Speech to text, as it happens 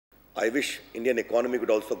I wish Indian economy could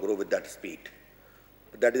also grow with that speed.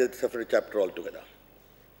 But that is a separate chapter altogether.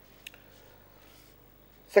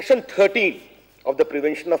 Section 13 of the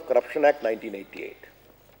Prevention of Corruption Act 1988.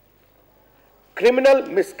 Criminal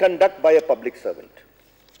misconduct by a public servant.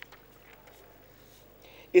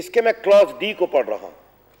 इसके मैं clause D को पढ़ रहा हूं.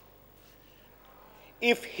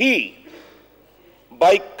 If he,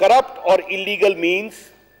 by corrupt or illegal means,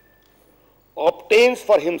 obtains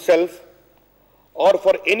for himself or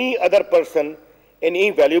for any other person any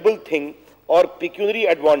valuable thing or pecuniary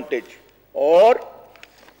advantage, or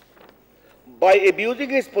by abusing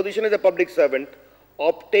his position as a public servant,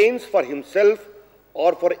 obtains for himself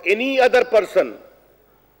or for any other person,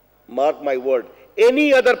 mark my word,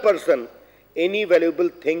 any other person, any valuable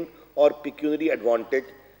thing or pecuniary advantage,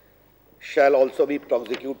 shall also be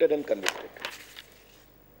prosecuted and convicted.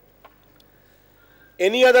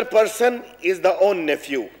 Any other person is the own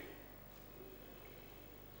nephew.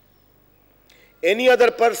 Any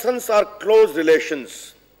other persons are close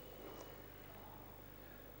relations.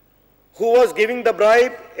 Who was giving the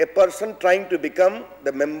bribe? A person trying to become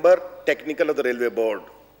the member technical of the railway board.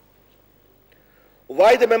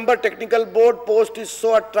 Why the member technical board post is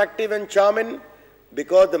so attractive and charming?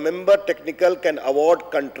 Because the member technical can award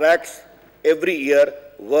contracts every year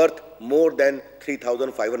worth more than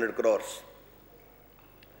 3,500 crores.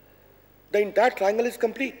 The entire triangle is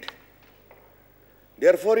complete.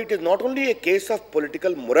 Therefore, it is not only a case of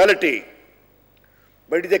political morality,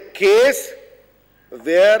 but it is a case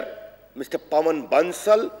where Mr. Pawan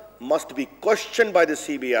Bansal must be questioned by the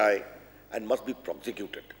CBI and must be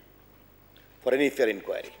prosecuted for any fair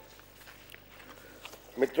inquiry.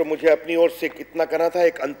 मित्रों, मुझे अपनी ओर से इतना करना था.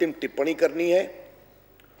 एक अंतिम टिप्पणी करनी है.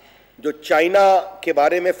 जो चाइना के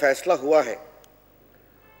बारे में फैसला हुआ है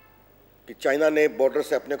कि चाइना ने बॉर्डर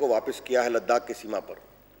से अपने को वापस किया है लद्दाख की सीमा पर,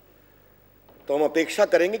 तो हम अपेक्षा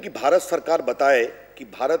करेंगे कि भारत सरकार बताए कि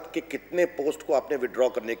भारत के कितने पोस्ट को आपने विड्रॉ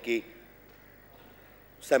करने की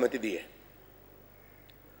सहमति दी है,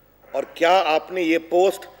 और क्या आपने ये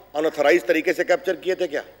पोस्ट अनऑथराइज तरीके से कैप्चर किए थे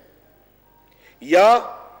क्या, या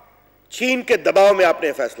चीन के दबाव में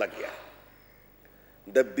आपने फैसला किया.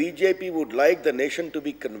 The BJP would like the nation to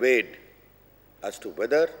be conveyed as to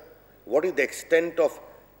whether, what is the extent of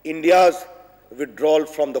India's withdrawal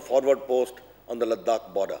from the forward post on the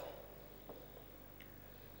Ladakh border.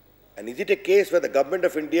 And is it a case where the government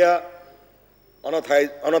of India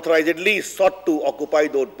unauthorizedly sought to occupy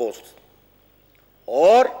those posts?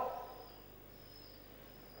 Or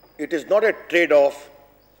it is not a trade-off,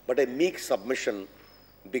 but a meek submission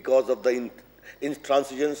because of the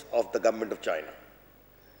intransigence of the government of China.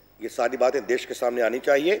 ये सारी बातें देश के सामने आनी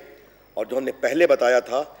चाहिए, और जो हमने पहले बताया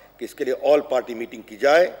था कि इसके लिए ऑल पार्टी मीटिंग की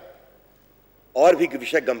जाए, और भी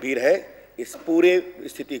विषय गंभीर है, इस पूरे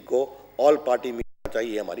स्थिति को ऑल पार्टी मीटिंग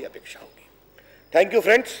चाहिए, हमारी अपेक्षा होगी. Thank you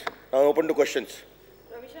friends. Now open two questions.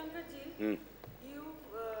 Ravi Shankar ji, you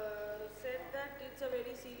said that it's a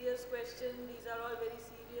very serious question. These are all very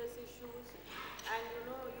serious issues, and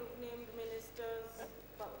you've named ministers,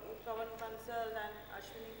 Pawan Bansal and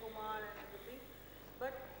Ashwini Kumar and everything,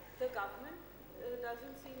 but the government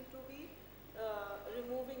doesn't seem to be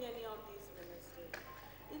removing any of these ministers.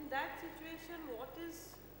 In that situation, what is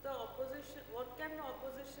the opposition? What can the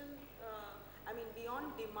opposition?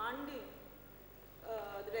 Beyond demanding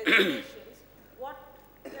the resignations, what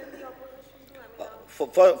can the opposition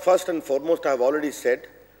do? First and foremost, I have already said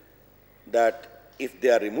that if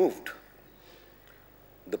they are removed,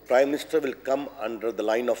 the Prime Minister will come under the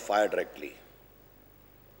line of fire directly.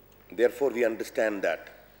 Therefore, we understand that.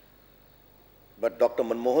 But Dr.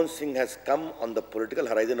 Manmohan Singh has come on the political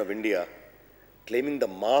horizon of India claiming the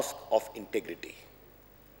mask of integrity.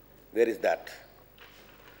 Where is that?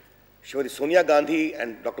 Shri Sonia Gandhi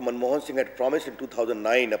and Dr. Manmohan Singh had promised in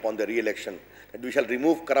 2009 upon the re-election that we shall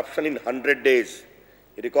remove corruption in 100 days.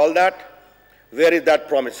 You recall that? Where is that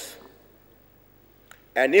promise?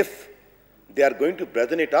 And if they are going to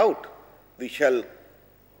brazen it out, we shall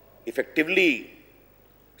effectively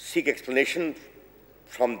seek explanation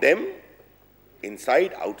from them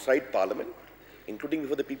inside, outside Parliament, including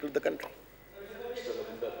before the people of the country.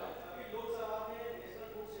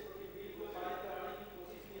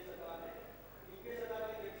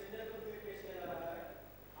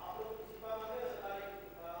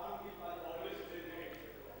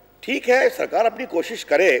 ठीक है, सरकार अपनी कोशिश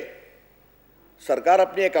करे, सरकार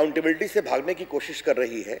अपनी accountability से भागने की कोशिश कर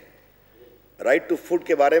रही है. राइट टू फूड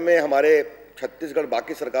के बारे में हमारे छत्तीसगढ़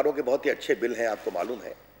बाकी सरकारों के बहुत ही अच्छे बिल हैं, आपको मालूम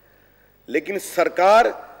है, लेकिन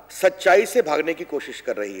सरकार सच्चाई से भागने की कोशिश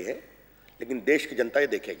कर रही है, लेकिन देश की जनता ये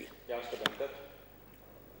देखेगी.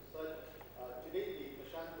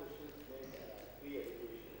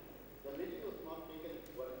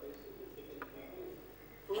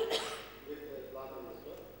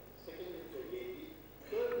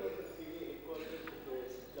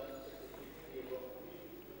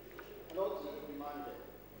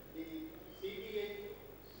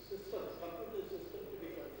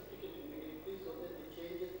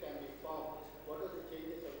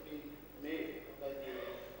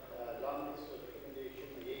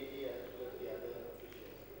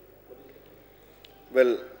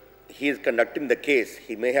 Well, he is conducting the case.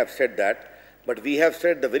 He may have said that, but we have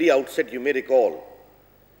said at the very outset, you may recall,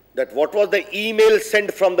 that what was the email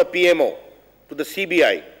sent from the PMO to the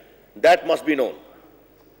CBI, that must be known.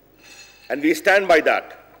 And we stand by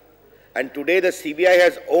that. And today the CBI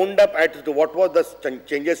has owned up as to what was the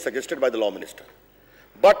changes suggested by the Law Minister.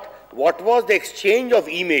 But what was the exchange of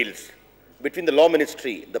emails between the Law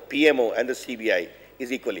Ministry, the PMO and the CBI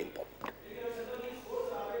is equally important.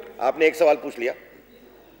 आपने एक सवाल पूछ लिया.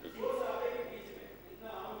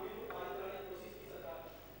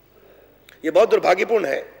 ये बहुत दुर्भाग्यपूर्ण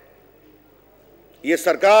है. ये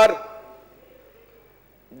सरकार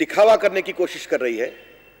दिखावा करने की कोशिश कर रही है.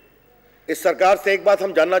 इस सरकार से एक बात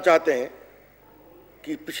हम जानना चाहते हैं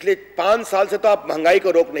कि पिछले 5 साल से तो आप महंगाई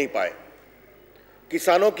को रोक नहीं पाए,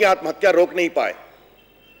 किसानों की आत्महत्या रोक नहीं पाए.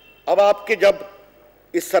 अब आपके जब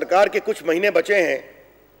इस सरकार के कुछ महीने बचे हैं,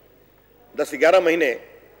 10-11 महीने,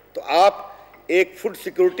 तो आप एक फूड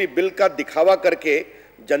सिक्योरिटी बिल का दिखावा करके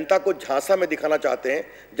जनता को झांसा में दिखाना चाहते हैं.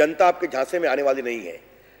 जनता आपके झांसे में आने वाली नहीं है.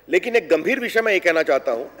 लेकिन एक गंभीर विषय मैं ये कहना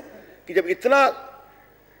चाहता हूं कि जब इतना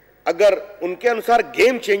अगर उनके अनुसार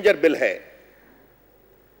गेम चेंजर बिल है,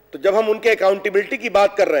 तो जब हम उनके अकाउंटेबिलिटी की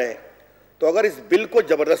बात कर रहे हैं, तो अगर इस बिल को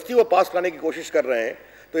जबरदस्ती वो पास कराने की कोशिश कर रहे हैं,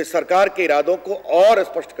 तो इस सरकार के इरादों को और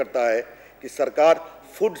स्पष्ट करता है कि सरकार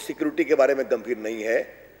फूड सिक्योरिटी के बारे में गंभीर नहीं है,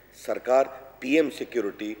 सरकार पीएम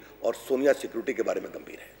सिक्योरिटी और सोनिया सिक्योरिटी के बारे में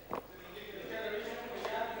गंभीर है.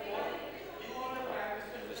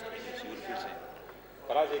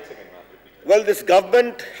 Well, this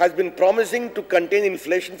government has been promising to contain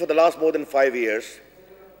inflation for the last more than 5 years.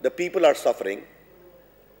 The people are suffering.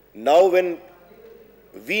 Now when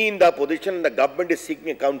we in the opposition, the government is seeking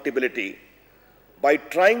accountability by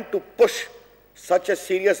trying to push such a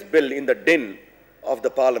serious bill in the din of the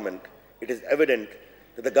parliament, it is evident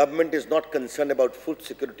that the government is not concerned about food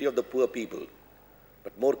security of the poor people,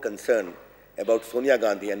 but more concerned about Sonia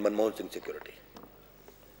Gandhi and Manmohan Singh security.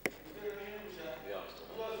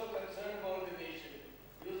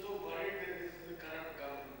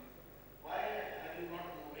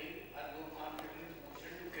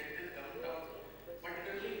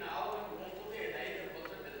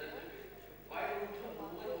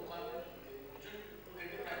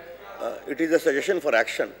 It is a suggestion for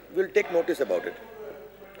action. We will take notice about it.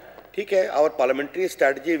 ठीक है, our parliamentary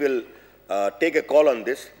strategy will take a call on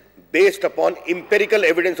this based upon empirical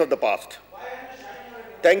evidence of the past.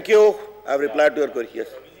 Thank you. I have replied to your query. Yes.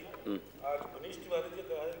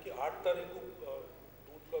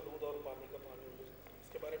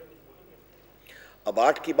 अब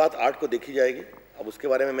 8 की बात 8 को देखी जाएगी. अब उसके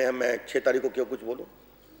बारे में मैं 6 तारीख को क्यों कुछ बोलूं.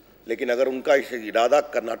 लेकिन अगर उनका इरादा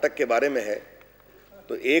कर्नाटक के बारे में है,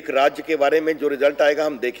 तो एक राज्य के बारे में जो रिजल्ट आएगा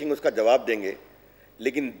हम देखेंगे, उसका जवाब देंगे.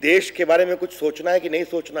 लेकिन देश के बारे में कुछ सोचना है कि नहीं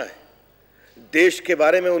सोचना है, देश के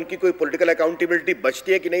बारे में उनकी कोई पॉलिटिकल अकाउंटेबिलिटी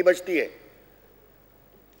बचती है कि नहीं बचती है.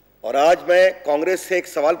 और आज मैं कांग्रेस से एक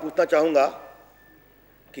सवाल पूछना चाहूंगा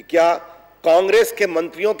कि क्या कांग्रेस के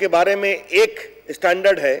मंत्रियों के बारे में एक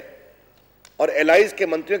स्टैंडर्ड है और एलाइज के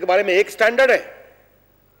मंत्रियों के बारे में एक स्टैंडर्ड है.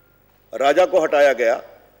 राजा को हटाया गया,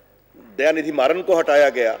 दयानिधि मारन को हटाया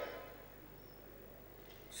गया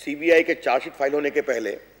सीबीआई के चार्जशीट फाइल होने के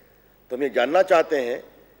पहले. तो हम ये जानना चाहते हैं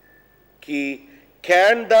कि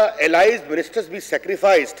can the allies ministers B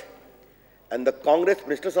sacrificed and the Congress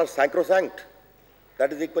ministers are sacrosanct.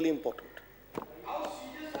 That is equally important.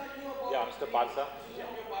 Mr. Parsa,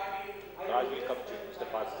 Raj will come to you. Mr.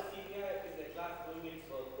 Parsa.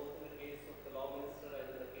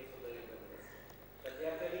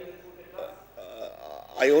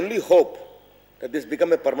 I only hope that this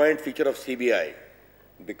become a permanent feature of CBI,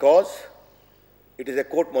 because it is a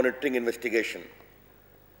court monitoring investigation.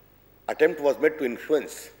 Attempt was made to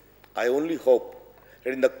influence. I only hope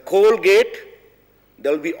that in the coal gate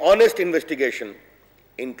there will be honest investigation,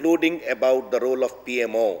 including about the role of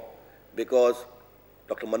PMO, because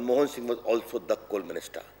Dr. Manmohan Singh was also the coal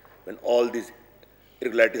minister when all these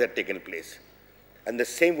irregularities had taken place. And the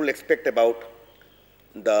same will expect about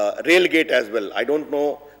the rail gate as well. I don't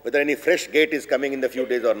know whether any fresh gate is coming in the few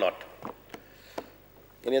days or not.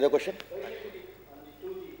 Any other question?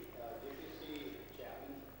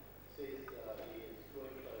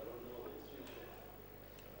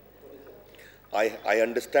 I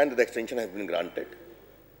understand that the extension has been granted.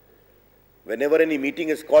 Whenever any meeting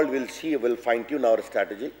is called, we'll see, we'll fine-tune our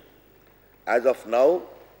strategy. As of now,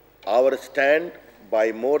 our stand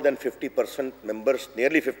by more than 50% members,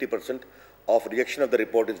 nearly 50% of rejection of the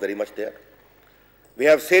report is very much there. We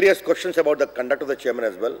have serious questions about the conduct of the chairman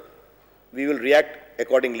as well. We will react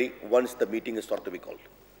accordingly once the meeting is thought to be called.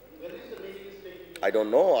 I don't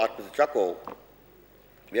know, ask Mr. Chako.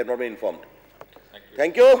 We have not been informed. Thank you.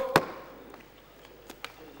 Thank you.